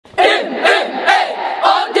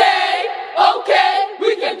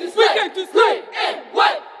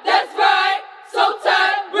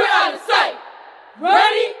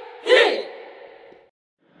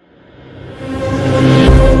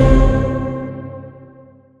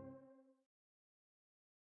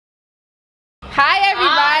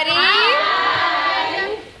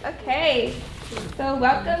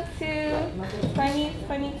welcome to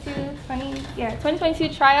 2022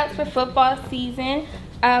 tryouts for football season.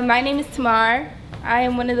 My name is Tamar. I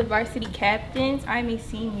am one of the varsity captains. I'm a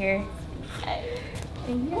senior.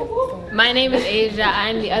 My name is Asia.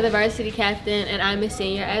 I'm the other varsity captain and I'm a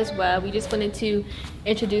senior as well. We just wanted to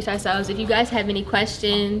introduce ourselves. If you guys have any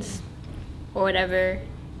questions or whatever,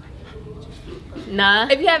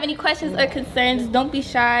 if you have any questions or concerns, don't be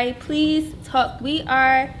shy. Please talk. We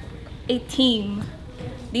are a team.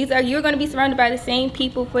 You're going to be surrounded by the same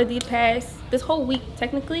people for this whole week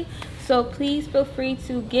technically. So please feel free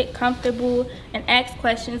to get comfortable and ask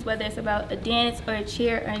questions, whether it's about a dance or a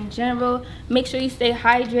cheer or in general. Make sure you stay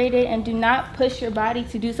hydrated and do not push your body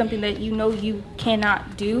to do something that you know you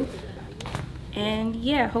cannot do. And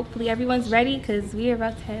yeah, hopefully everyone's ready because we are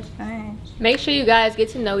about to have fun. Make sure you guys get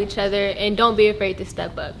to know each other and don't be afraid to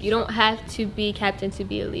step up. You don't have to be captain to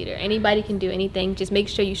be a leader. Anybody can do anything. Just make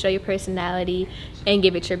sure you show your personality and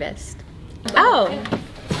give it your best. Oh.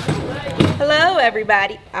 Hello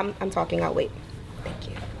everybody. I'm talking, I'll wait. Thank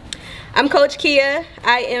you. I'm Coach Kia.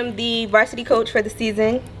 I am the varsity coach for the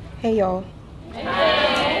season. Hey y'all.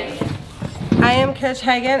 Hey. I am Coach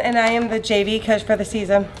Hagan and I am the JV coach for the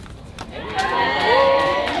season.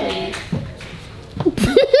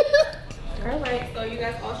 Alright, so you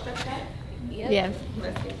guys all stretched out? Yeah.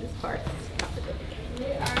 Let's get this part. We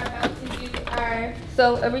are about to do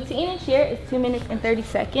so a routine in cheer is 2 minutes and 30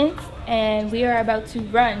 seconds. And we are about to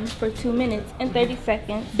run for 2 minutes and 30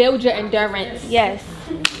 seconds. Build your endurance. Yes.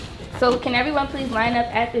 So can everyone please line up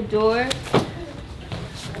at the door?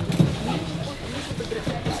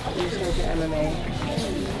 MMA.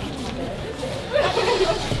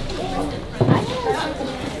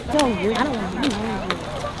 I don't want to.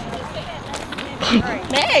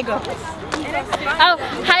 There you go. Oh,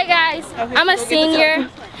 hi guys. I'm a senior.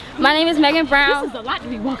 My name is Megan Brown. This is a lot to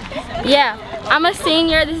be walking. Yeah, I'm a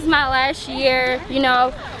senior. This is my last year. You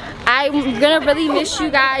know, I'm gonna really miss you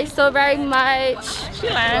guys so very much.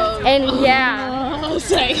 And yeah,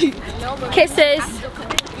 kisses.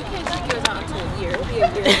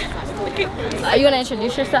 Are you gonna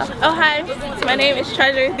introduce yourself? Oh hi, my name is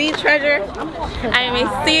Treasure, the Treasure. I am a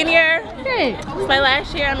senior. It's my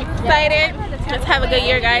last year. I'm excited. Let's have a good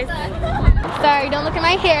year, guys. Sorry, don't look at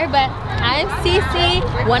my hair, but I'm Cece,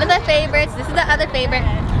 one of the favorites. This is the other favorite.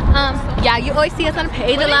 Yeah, you always see us on the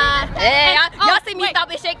page a lot. Hey, y'all see me stop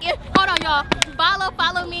and shaking. Hold on, y'all.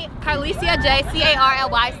 Follow me, Carlycia J,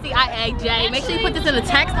 CARLYCIA J. Make sure you put this in the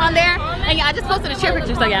text on there. And yeah, I just posted a cheer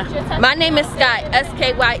picture, so yeah. My name is Sky,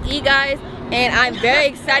 SKYE, guys, and I'm very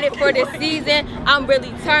excited for this season. I'm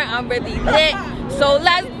really turned, I'm really lit. So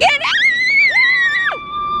let's get it!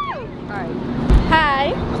 Alright.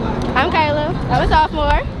 Hi, I'm Kyla. I'm a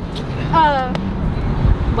sophomore.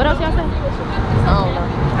 What else y'all say? I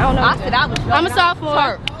don't know. I said I was. I'm a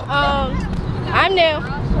sophomore. I'm new.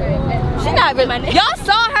 She's not really. Y'all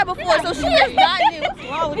saw her before, so she is not new.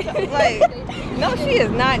 Like, no, she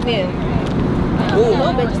is not new.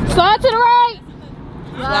 Slide to the right.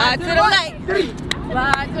 Slide to the right.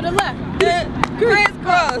 Slide to the left.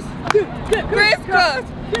 Crisscross. Crisscross.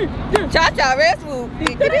 Cha-cha rest move.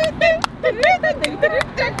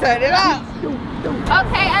 Turn it off.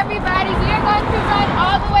 Okay, everybody, we are going to run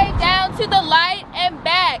all the way down to the light and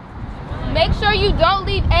back. Make sure you don't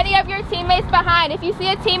leave any of your teammates behind. If you see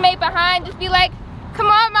a teammate behind, just be like, come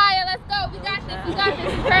on, Maya, let's go. We got this, we got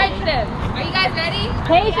this. Encourage them. Are you guys ready?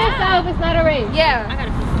 Pace yourself, it's not a race. Yeah.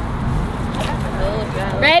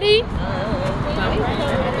 Ready?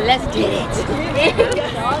 Let's get it.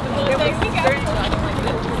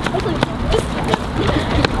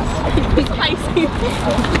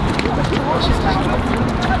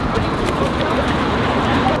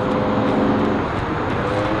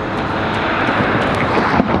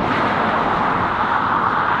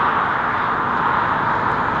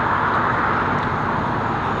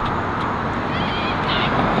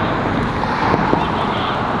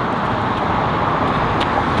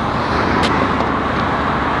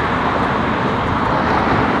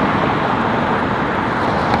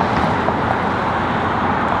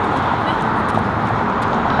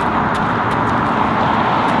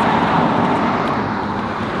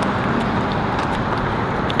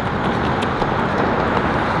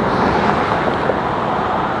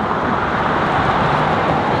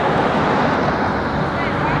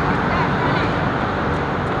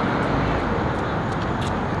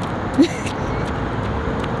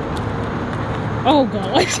 Oh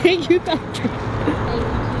God, you thought.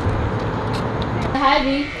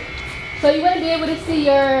 Heavy. So you want to be able to see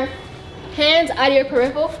your hands out of your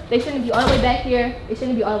peripheral. They shouldn't be all the way back here. They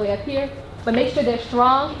shouldn't be all the way up here. But make sure they're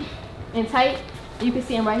strong and tight. You can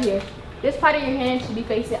see them right here. this part of your hand should be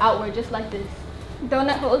facing outward, just like this.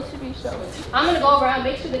 Donut holes should be showing. I'm gonna go around,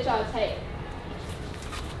 make sure that y'all tight.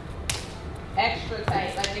 Extra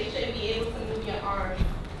tight, like they shouldn't be able to move your arm.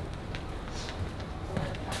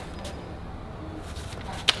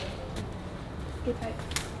 Get tight.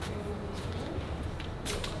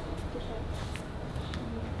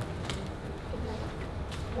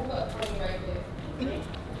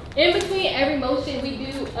 In between every motion, we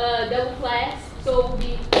do double clasp. So it will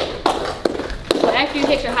be, well, after you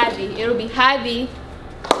hit your high V, it'll be high V,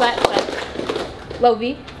 flat, flat, low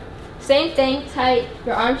V. Same thing, tight.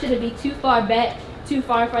 Your arm shouldn't be too far back, too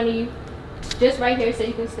far in front of you. Just right here so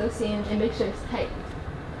you can still see him, and make sure it's tight.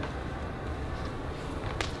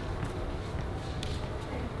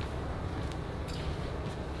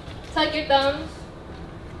 Tuck your thumbs.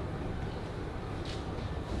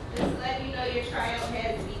 Just let you know your tryout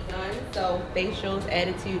has begun. So facials,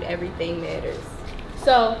 attitude, everything matters.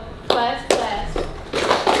 So, clasp, clasp.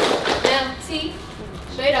 Now, T,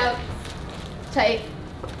 straight up, tight.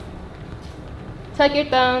 Tuck your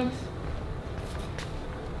thumbs.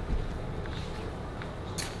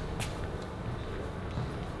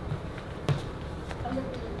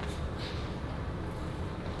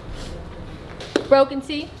 Broken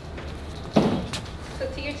T. So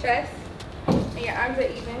to your chest, and your arms are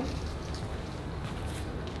even.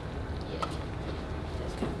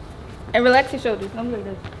 And relax your shoulders. Don't do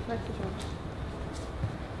this. Relax your shoulders.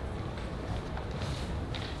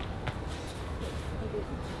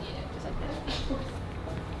 Yeah, just like that.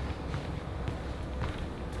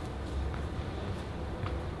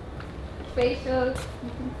 Facials, you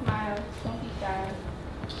can smile. Don't be shy.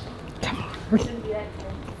 Shouldn't be that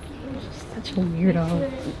tense. Such a weirdo.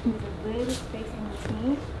 The lid is facing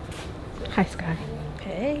between. Hi, Sky.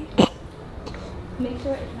 Hey. Make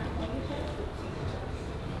sure it's not on your chest.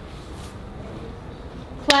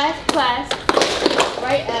 Clasp, clasp,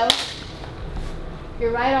 right L.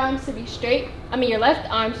 Your right arm should be straight. Your left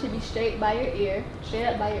arm should be straight by your ear, straight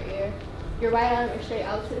up by your ear. Your right arm is straight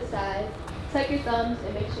out to the side. Tuck your thumbs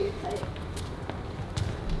and make sure you're tight.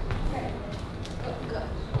 Okay. Oh, gosh.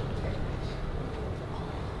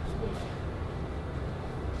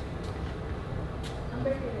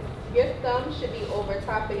 Your thumb should be over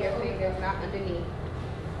top of your fingers, not underneath.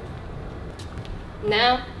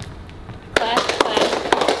 Now, clasp,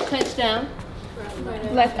 clasp, touch down.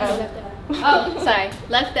 Left arm. Oh, sorry,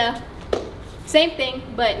 left L. Same thing,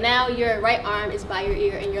 but now your right arm is by your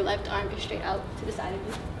ear and your left arm is straight out to the side of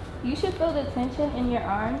you. You should feel the tension in your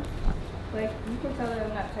arms. Like, you can tell that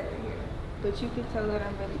I'm not tight right here, but you can tell that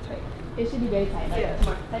I'm really tight. It should be very tight. Like, Yeah. come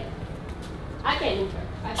on, tight. I can't move her.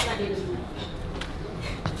 I should not be able to move.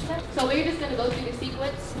 So we're just gonna go through the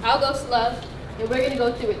sequence. I'll go slow, and we're gonna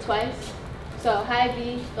go through it twice. So high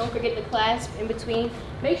V, don't forget the clasp in between.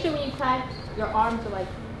 Make sure when you clasp, your arms are like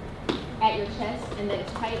at your chest, and then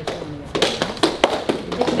it's tight. Just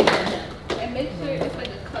make sure that. And make sure it's like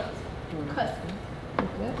a cut.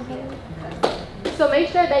 So make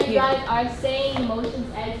sure that you guys are saying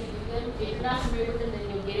motions as you do them. If you're not familiar with them, then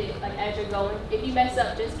you'll get it like as you're going. If you mess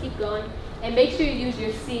up, just keep going. And make sure you use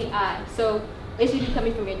your CI. So it should be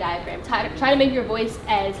coming from your diaphragm. Try to make your voice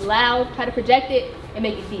as loud, try to project it, and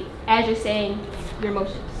make it deep as you're saying your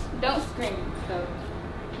motions. Don't scream. So,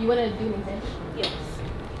 You want to do an example? yes.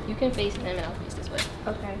 You can face them and I'll face this way.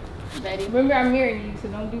 Okay. Ready? Remember, I'm mirroring you, so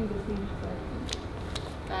don't do this.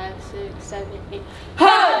 5, 6, 7, 8.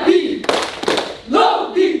 High V,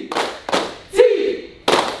 low V, T,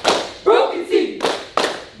 broken T,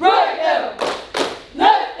 right L,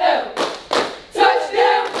 left L,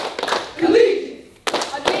 touchdown, collegiate.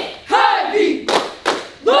 Again. High V,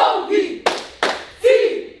 low V,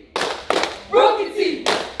 T, broken T,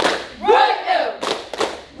 right L,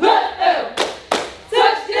 left L,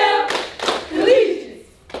 touchdown, collegiate.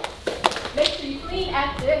 Make sure you clean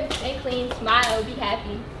after and clean, smile, be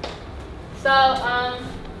happy. So,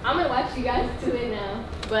 I'm gonna watch you guys do it now.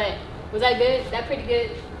 But was that good? That pretty good?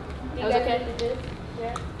 That was okay?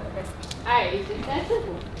 Yeah. Okay. Alright, it's just that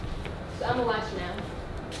simple. So I'm gonna watch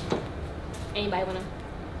now. Anybody wanna?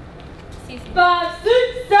 5,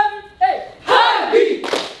 6, 7, 8. High V,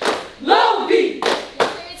 low V,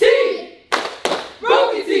 T,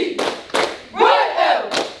 broken T, right L,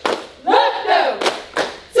 left L,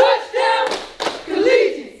 touchdown,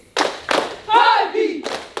 collegiate. High V,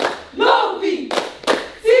 low V,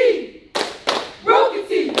 T, broken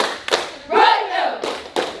T, right L,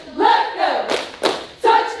 left L,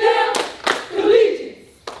 touchdown, collegiate.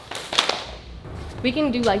 We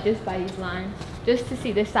can do like this by these lines. Just to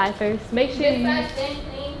see this side first. Make sure This you side, use, stand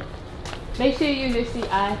clean. make sure you use your CI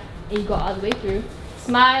and you go all the way through.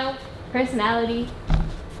 Smile, personality,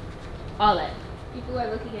 All that. People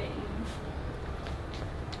are looking at you.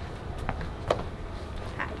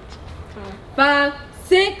 Hi. 5,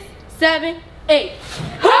 6, 7, 8.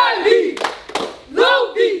 High V,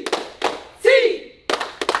 low V, T,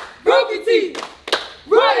 broken T,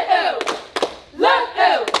 right L, left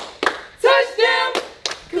L, touchdown,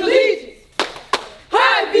 collegians.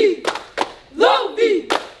 High V, low V,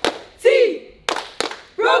 T,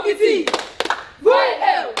 broken T, right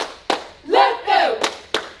L, left L,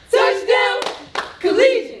 touchdown,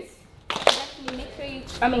 collegians. Make sure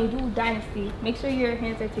you, do dynasty. Make sure your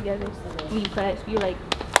hands are together when you clasp. You like.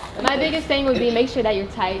 My biggest thing would be make sure that you're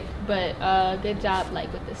tight, but good job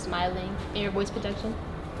like with the smiling and your voice protection.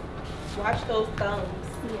 Watch those thumbs.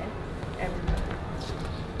 Yeah. Everybody.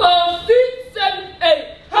 5, 6, 7,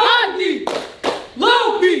 8. High V,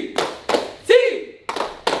 low V, T,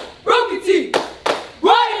 broken T,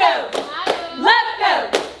 right L, left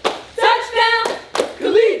L, touchdown,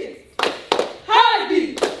 collegians. High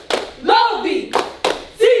V, low V,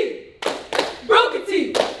 T, broken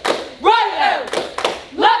T, right L,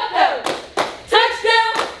 left L,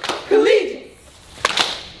 touchdown, collegians.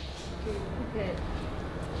 Good.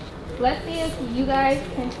 Let's see if you guys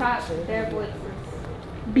can top their voices.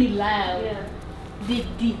 Be loud. Yeah. Dig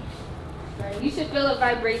deep. Right. You should feel a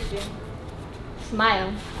vibration.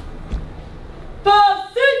 Smile.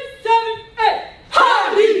 5, 6, 7, 8.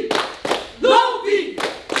 High V, low V,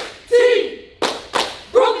 T,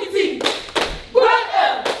 broken T, right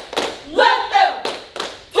L, left L,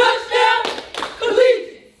 touchdown,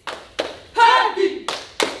 collegians. High V,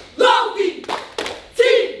 low V, T,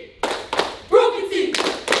 broken T,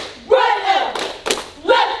 right L,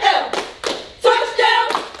 left L, touchdown,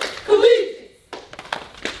 collegians.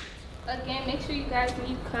 Again, make sure you guys, when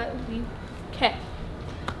you cut,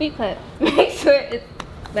 make sure it's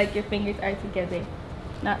like your fingers are together,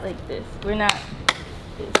 not like this. We're not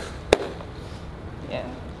this. Yeah.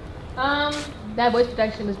 That voice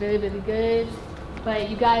protection was really, really good. But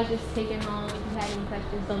you guys just take it home. If you have any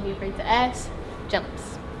questions, don't be afraid to ask.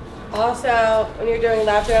 Jumps. Also, when you're doing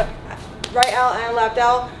left L, right L and left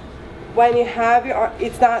L, when you have your arm,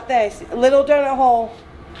 it's not this. Little donut hole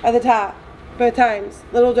at the top, both times.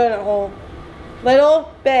 Little donut hole.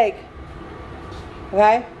 Little, big.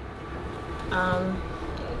 Okay? Hello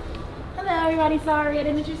everybody, sorry I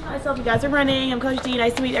didn't introduce myself. You guys are running. I'm Coach D.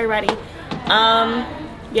 Nice to meet everybody.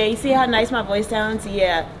 Yeah, you see how nice my voice sounds?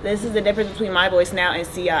 Yeah, this is the difference between my voice now and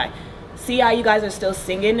CI. CI, you guys are still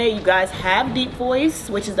singing it. You guys have deep voice,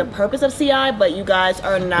 which is the purpose of CI, but you guys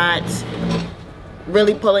are not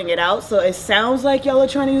really pulling it out. So it sounds like y'all are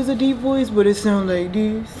trying to use a deep voice, but it sounds like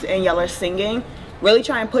this, and y'all are singing. Really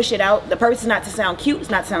try and push it out. The purpose is not to sound cute, it's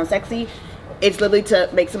not to sound sexy. It's literally to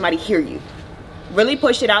make somebody hear you. Really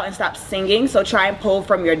push it out and stop singing. So try and pull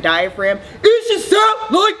from your diaphragm. It should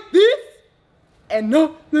sound like this and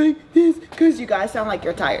not like this, because you guys sound like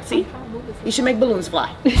you're tired. See? You should make balloons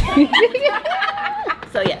fly.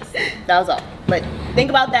 So yes, that was all. But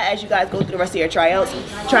think about that as you guys go through the rest of your tryouts.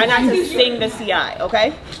 Try not to sing the CI,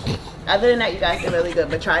 okay? Other than that, you guys did really good,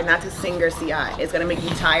 but try not to sing your CI. It's gonna make you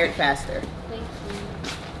tired faster.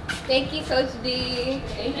 Thank you, Coach D.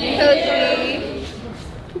 Thank you, Coach D.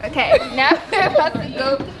 Okay, now we're about to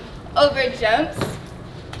go over jumps.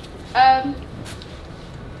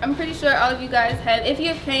 I'm pretty sure all of you guys have, if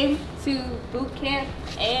you came to boot camp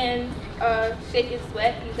and Shake and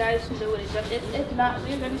Sweat, you guys should know what a jump is. If not,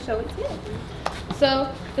 we're going to show it to you. So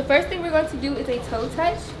the first thing we're going to do is a toe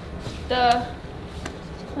touch. The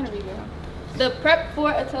prep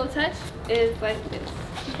for a toe touch is like this.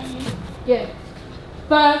 Yeah.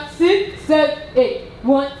 5, 6, 7, 8.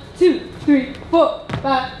 1, 2, 3, 4,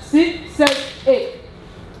 5, 6, 7, 8.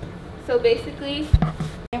 So basically,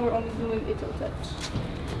 and we're only doing a toe touch.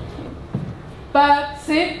 5,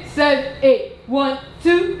 6, 7, 8. 1,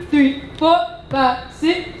 2, 3, 4, 5,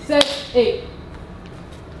 6, 7, 8.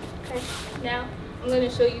 Okay, now I'm going to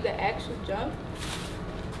show you the actual jump.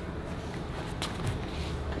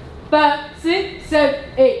 5, 6, 7,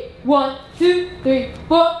 8. 1, 2, 3,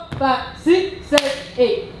 4, 5, 6, 7,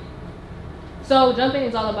 8. So jumping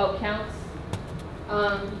is all about counts.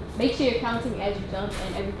 Make sure you're counting as you jump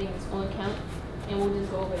and everything is on count. And we'll just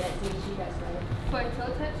go over that to make sure you guys got it. For a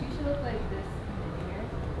toe touch, you should look like this in the air.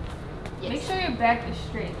 Yes. Make sure your back is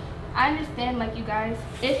straight. I understand, like, you guys,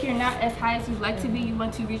 if you're not as high as you'd like to be, you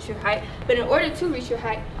want to reach your height. But in order to reach your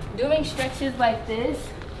height, doing stretches like this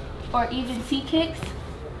or even T-kicks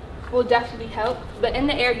will definitely help. But in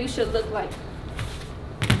the air, you should look like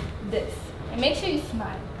this. And make sure you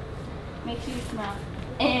smile. Make sure you smile.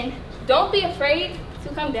 And don't be afraid to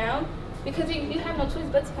come down, because you have no choice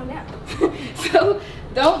but to come down. So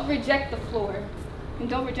don't reject the floor. and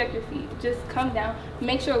don't reject your feet. Just come down.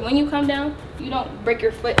 Make sure when you come down, you don't break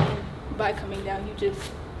your foot by coming down. You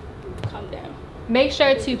just come down. Make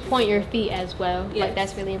sure to point your feet as well. Yes. Like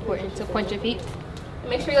that's really important to point your feet. And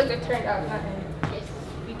make sure your legs are turned out, not in. Yes.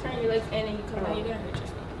 If you turn your legs in and you come down, you're gonna hurt your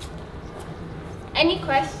feet. Any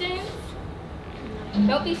questions?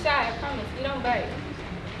 Don't be shy, I promise. We don't bite.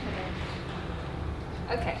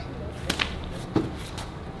 Okay.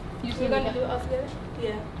 You're gonna do it all together?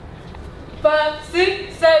 Yeah. 5,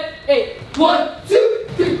 6, 7, 8. 1, 2,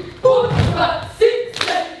 3, 4, 5, 6,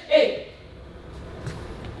 7, 8.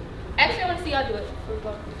 Actually, I want to see y'all do it.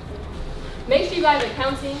 Make sure you guys are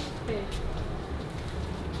counting.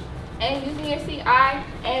 And using your CI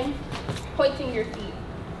and pointing your feet.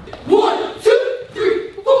 1, 2,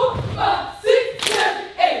 3, 4, 5, 6, 7,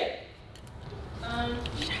 8.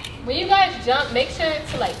 When you guys jump, make sure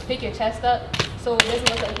to like pick your chest up so it doesn't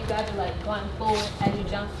look like you guys are like going forward as you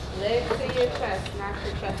jump. Legs to your chest, not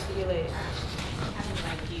your chest to your legs.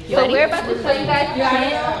 So we're about to show you guys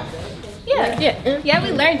chant. Yeah,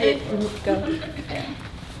 we learned it. Go.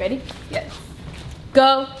 Ready? Yes.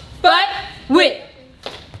 Go fight with.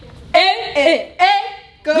 MMA.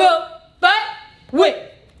 Go fight with.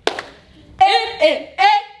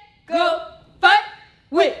 MMA. Go fight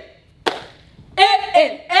with.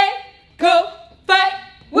 MMA. Go fight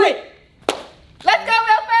with. Let's go,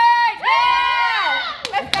 Milford! Yeah!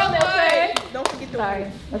 Let's go, Milford! Don't forget the Sorry.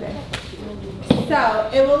 Okay. So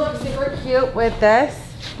it will look super cute with this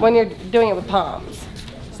when you're doing it with palms.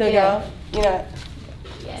 So Yeah. you know,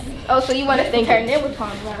 Oh, so you want us to turn in with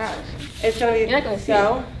palms? Wow. it's gonna be. You're not gonna see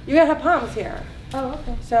so you're gonna have palms here. Oh,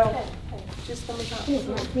 okay. So just come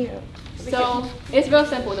palms. So it's real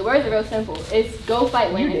simple. The words are real simple. It's go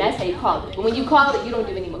fight win, and that's how you call it. But when you call it, you don't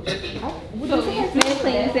do any motion. So you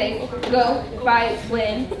say go, fight,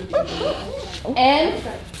 win. M.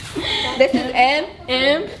 This is M.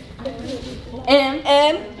 M M.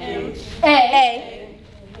 A.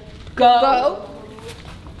 Go.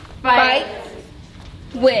 Fight.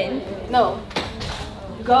 Win. No.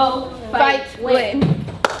 Go Fight. Win.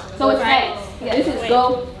 So it's S. This is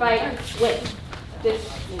go fight win. This.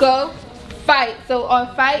 Go. Fight. So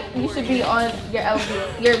on fight, you should be on your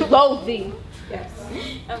LV. Your low V. Yes.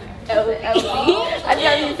 LV. I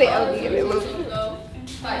didn't even say LV.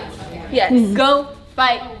 Yes. Go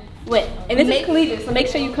fight win. And this is collegiate, so make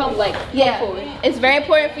sure you come like Yeah, forward. it's very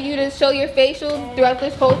important for you to show your facials throughout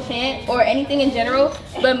this whole chant or anything in general,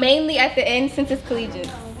 but mainly at the end since it's collegiate.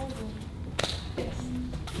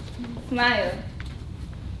 Smile.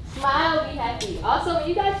 Smile, be happy. Also, when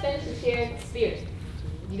you guys finish the shared spirit,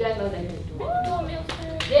 you guys know what that means.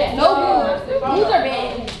 Yeah. No boos. Boos are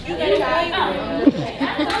banned.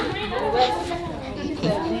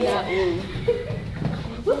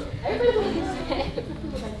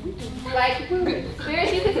 Like,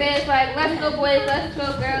 spirits you can say it's like, let's go boys, let's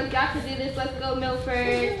go girls, y'all can do this, let's go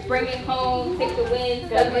Milford, bring it home, take the win,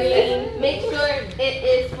 celebrate. Make sure it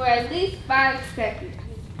is for at least 5 seconds.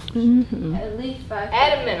 At least 5 seconds.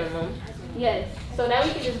 At a minimum. Yes. So now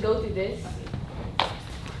we can just go through this.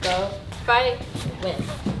 Go fight win.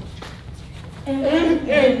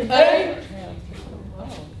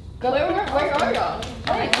 Go. Where are y'all?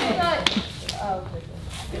 Alright,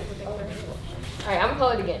 I'm gonna call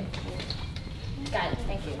it again. Got it,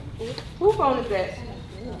 thank you. Whose phone is that?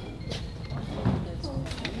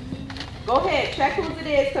 Go ahead, check whose it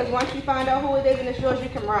is, because once you find out who it is and it's yours, you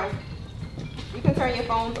can run. You can turn your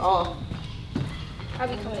phones off. I'll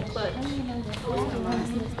be coming clutch.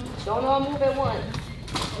 Don't all move at once.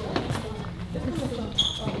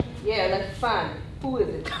 Yeah, that's fine. Who is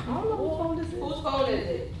it? I don't know whose phone this is. Whose phone is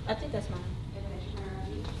it? I think that's mine.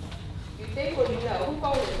 You think or you know? Whose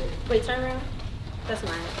phone is it? Wait, turn around. That's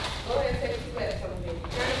mine. Go ahead and take two minutes from me.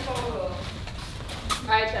 Turn your phone off.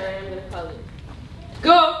 Alright, Charlie, I'm gonna call it.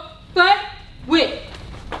 Go fight win.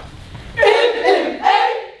 MMA.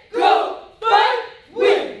 Go fight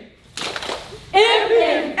win.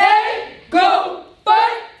 MMA. Go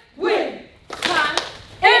fight win.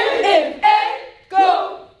 MMA.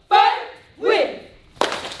 Go fight win.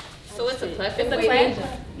 So it's a class. It's a class?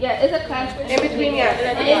 Yeah, it's a class. In between, yeah.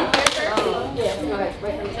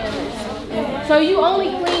 So you only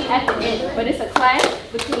clean at the end, but it's a class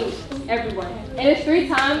between everyone. And it's 3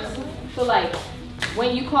 times, so like,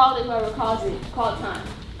 when you call it, whoever calls it, call time.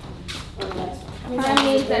 Time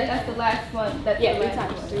means that that's the last one. That's Yeah, the 3 last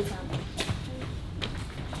times. one. 3 times.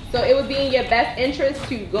 So it would be in your best interest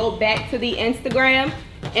to go back to the Instagram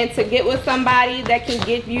and to get with somebody that can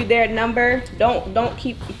give you their number. Don't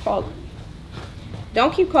keep calling.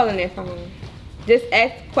 Don't keep calling their phone. Just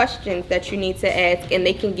ask questions that you need to ask, and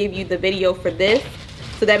they can give you the video for this.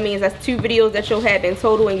 So that means that's 2 videos that you'll have in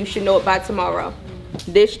total, and you should know it by tomorrow.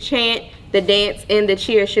 This chant, the dance, and the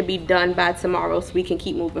cheer should be done by tomorrow so we can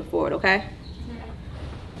keep moving forward, okay?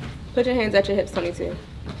 Put your hands at your hips, 22.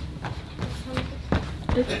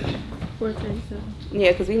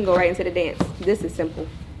 Yeah, because we can go right into the dance. This is simple.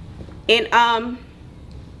 And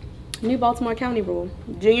new Baltimore County rule.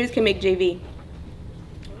 Juniors can make JV.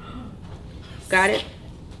 Got it?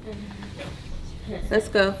 Let's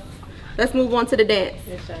go. Let's move on to the dance.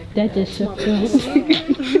 That just shook me.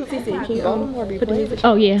 Cece, can you put the music?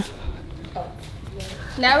 Oh, yeah.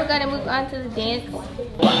 Now we're gonna move on to the dance. We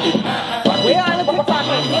are on the TikTok.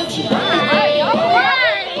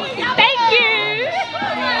 Thank you.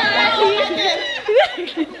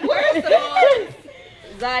 Where's the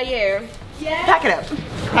Zaire? Pack it up.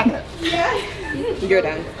 Pack it up. You're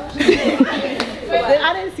done.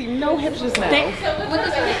 I didn't see no hips just now. You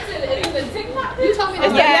told me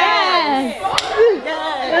this. Yes.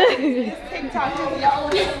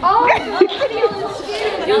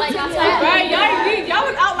 Y'all like outside? Right, y'all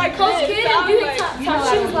was out like Coach Kid and beauty top. She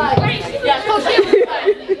was like, yeah, Coach Kid was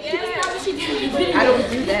like, I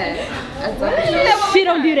don't do that. She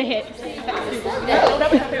don't do the hips.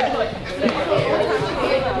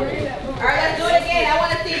 All right, let's do it again. I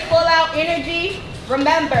want to see full out energy.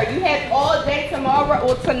 Remember, you have all day tomorrow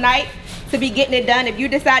or tonight to be getting it done. If you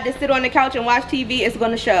decide to sit on the couch and watch TV, it's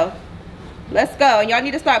going to show. Let's go. And y'all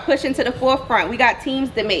need to start pushing to the forefront. We got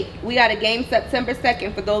teams to make. We got a game September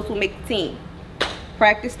 2nd for those who make the team.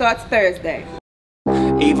 Practice starts Thursday.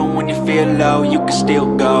 Even when you feel low, you can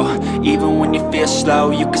still go. Even when you feel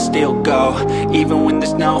slow, you can still go. Even when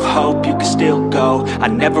there's no hope, you can still go. I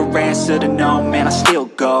never answer to no, man, I still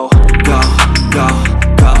go. Go, go,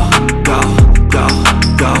 go, go, go, go,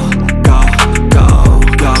 go, go, go,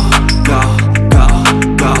 go, go,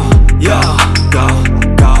 go, yo, go,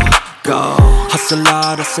 go, go. Hustle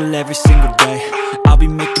hard, hustle every single day. I'll be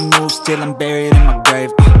making moves till I'm buried in my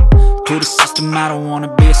grave. To the system, I don't wanna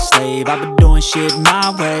be a slave. I've been doing shit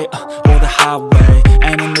my way, or the highway.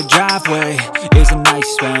 And in the driveway is a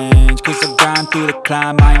nice range. Cause I grind through the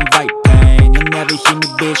climb, I invite pain. You'll never hear me,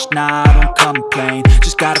 bitch, nah, I don't complain.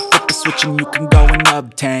 Just gotta flip the switch and you can go and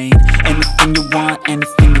obtain anything you want,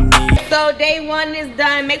 anything you need. So day 1 is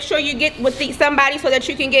done. Make sure you get with somebody so that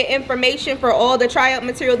you can get information for all the tryout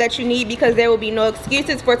material that you need, because there will be no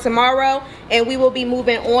excuses for tomorrow, and we will be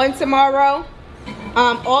moving on tomorrow.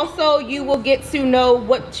 Also, you will get to know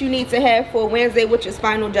what you need to have for Wednesday, which is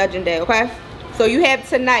final judging day, okay? So you have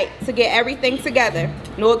tonight to get everything together.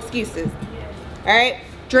 No excuses. All right?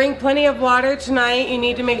 Drink plenty of water tonight. You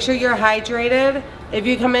need to make sure you're hydrated. If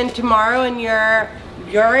you come in tomorrow and your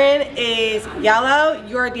urine is yellow,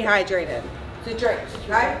 you're dehydrated. So drink,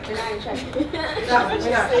 right?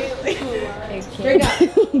 Drink up.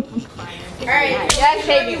 All right, make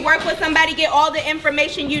sure you work with somebody, get all the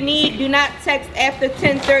information you need. Do not text after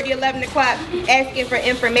 10:30, 11 o'clock asking for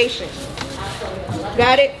information.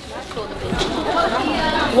 Got it?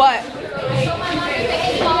 What?